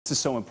This is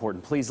so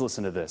important. Please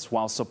listen to this.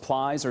 While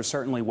supplies are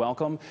certainly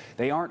welcome,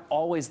 they aren't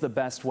always the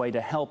best way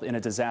to help in a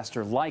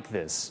disaster like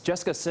this.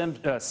 Jessica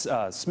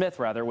Smith,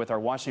 with our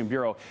Washington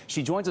Bureau,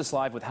 she joins us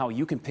live with how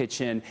you can pitch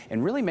in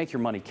and really make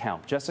your money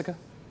count. Jessica?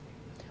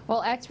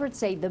 Well, experts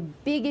say the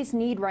biggest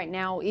need right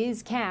now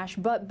is cash,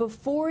 but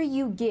before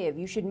you give,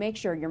 you should make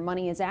sure your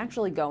money is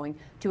actually going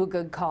to a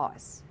good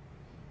cause.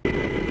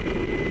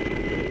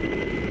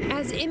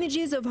 As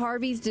images of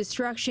Harvey's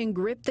destruction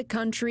grip the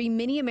country,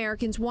 many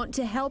Americans want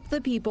to help the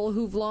people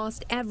who've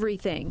lost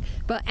everything.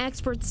 But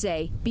experts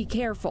say, be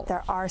careful.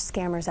 There are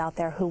scammers out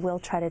there who will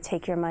try to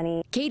take your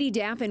money. Katie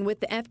Daffin with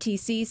the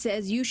FTC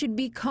says you should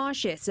be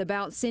cautious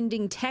about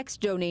sending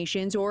text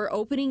donations or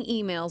opening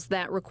emails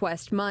that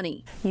request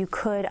money. You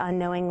could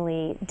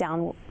unknowingly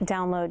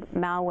download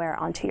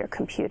malware onto your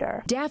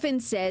computer.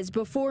 Daffin says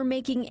before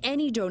making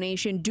any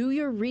donation, do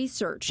your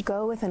research.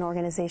 Go with an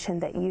organization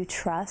that you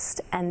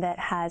trust and that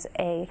has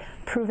a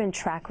proven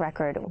track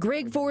record.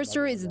 Greg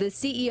Forrester is the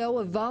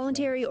CEO of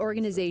voluntary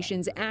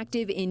organizations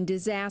active in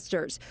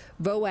disasters.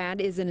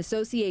 VOAD is an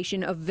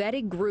association of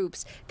vetted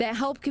groups that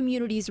help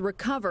communities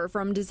recover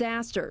from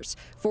disasters.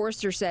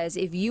 Forrester says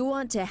if you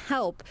want to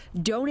help,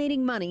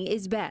 donating money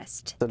is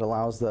best. It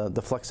allows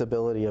the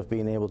flexibility of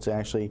being able to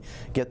actually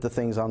get the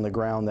things on the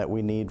ground that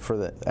we need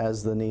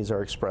as the needs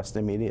are expressed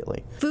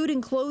immediately. Food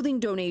and clothing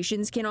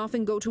donations can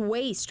often go to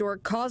waste or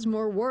cause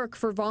more work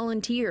for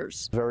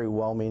volunteers. Very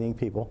well-meaning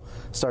people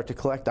start to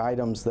collect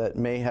items that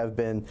may have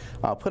been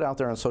put out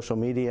there on social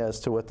media as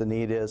to what the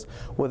need is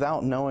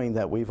without knowing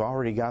that we've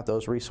already got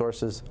those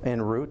resources en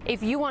route.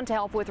 If you want to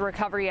help with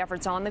recovery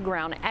efforts on the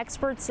ground,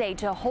 experts say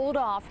to hold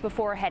off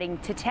before heading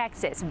to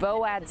Texas.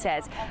 VOAD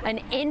says an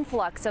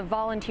influx of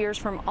volunteers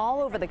from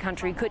all over the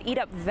country could eat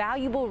up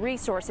valuable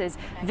resources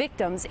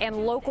victims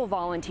and local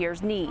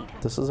volunteers need.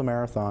 This is a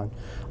marathon.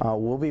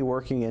 We'll be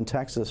working in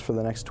Texas for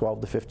the next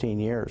 12 to 15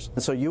 years.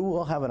 And so you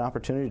will have an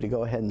opportunity to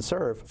go ahead and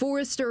serve.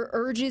 Forrester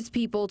urges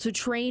people to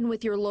train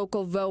with your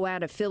local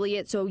VOAD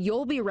affiliate so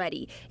you'll be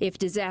ready if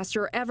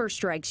disaster ever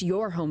strikes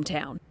your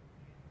hometown.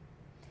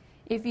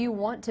 If you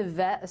want to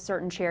vet a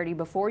certain charity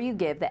before you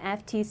give, the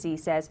FTC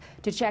says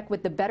to check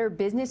with the Better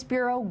Business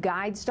Bureau,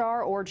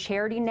 GuideStar, or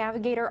Charity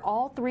Navigator.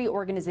 All three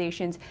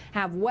organizations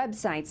have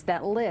websites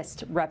that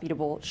list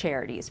reputable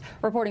charities.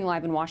 Reporting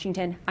live in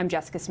Washington, I'm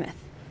Jessica Smith.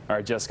 All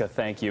right, Jessica,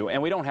 thank you.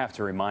 And we don't have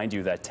to remind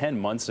you that 10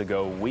 months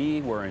ago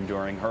we were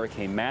enduring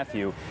Hurricane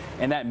Matthew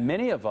and that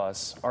many of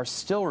us are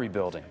still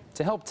rebuilding.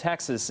 To help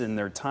Texas in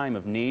their time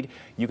of need,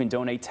 you can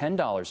donate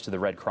 $10 to the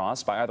Red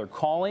Cross by either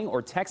calling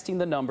or texting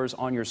the numbers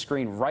on your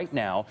screen right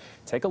now.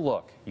 Take a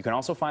look. You can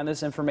also find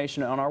this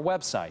information on our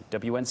website,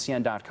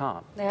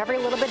 WNCN.com. Every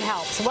little bit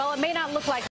helps. Well, it may not look like